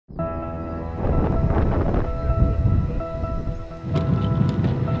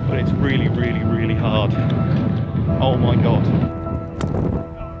really, really, really hard. Oh my God.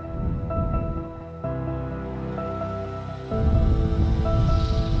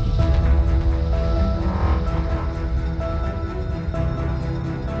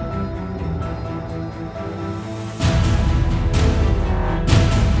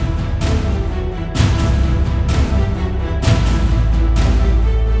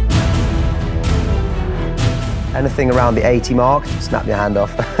 Anything around the 80 mark, snap your hand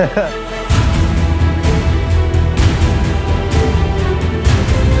off. I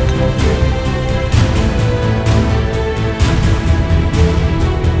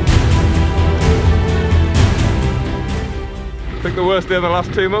think the worst day of the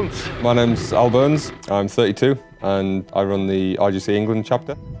last 2 months. My name's Al Burns, I'm 32 and I run the RGC England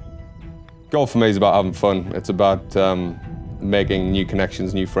chapter. Golf for me is about having fun. It's about making new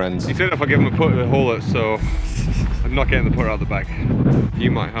connections, new friends. You said if I give him a putt at the hole it, so I'm not getting the putter out the bag. You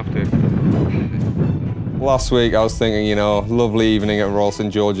might have to. Last week I was thinking, you know, lovely evening at Royal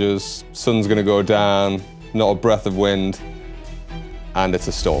St George's, sun's gonna go down, not a breath of wind, and it's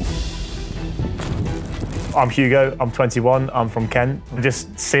a storm. I'm Hugo, I'm 21, I'm from Kent.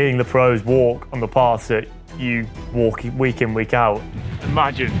 Just seeing the pros walk on the paths that you walk week in, week out.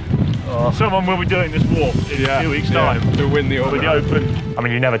 Imagine someone will be doing this walk in 2 weeks' time to win the Open. I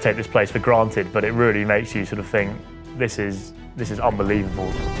mean, you never take this place for granted, but it really makes you sort of think, this is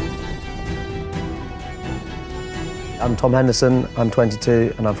unbelievable. I'm Tom Henderson, I'm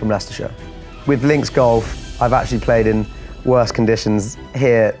 22 and I'm from Leicestershire. With links golf, I've actually played in worse conditions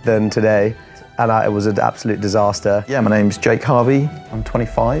here than today, and it was an absolute disaster. Yeah, my name's Jake Harvey, I'm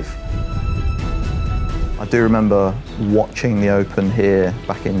 25. I do remember watching the Open here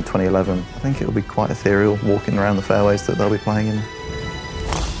back in 2011. I think it'll be quite ethereal walking around the fairways that they'll be playing in.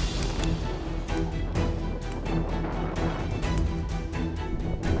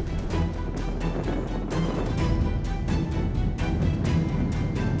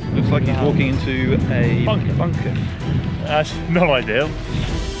 Looks like he's walking into a bunker. That's not ideal.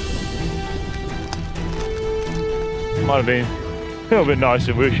 Might have been a little bit nicer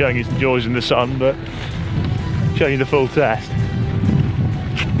if we were showing you some joys in the sun, but showing you the full test.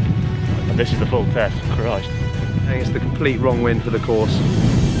 And this is the full test, Christ. I think it's the complete wrong wind for the course.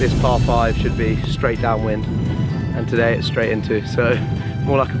 This par 5 should be straight downwind, and today it's straight into, so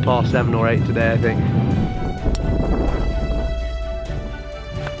more like a par 7 or 8 today, I think.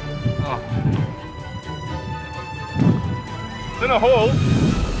 It's in a hole.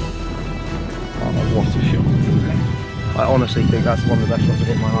 Oh, what a shot. I honestly think that's one of the best shots I've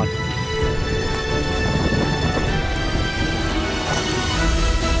hit in my life.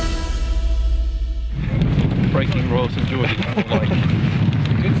 Breaking Royal St George's. Like,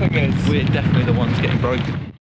 Good thing is, we're definitely the ones getting broken.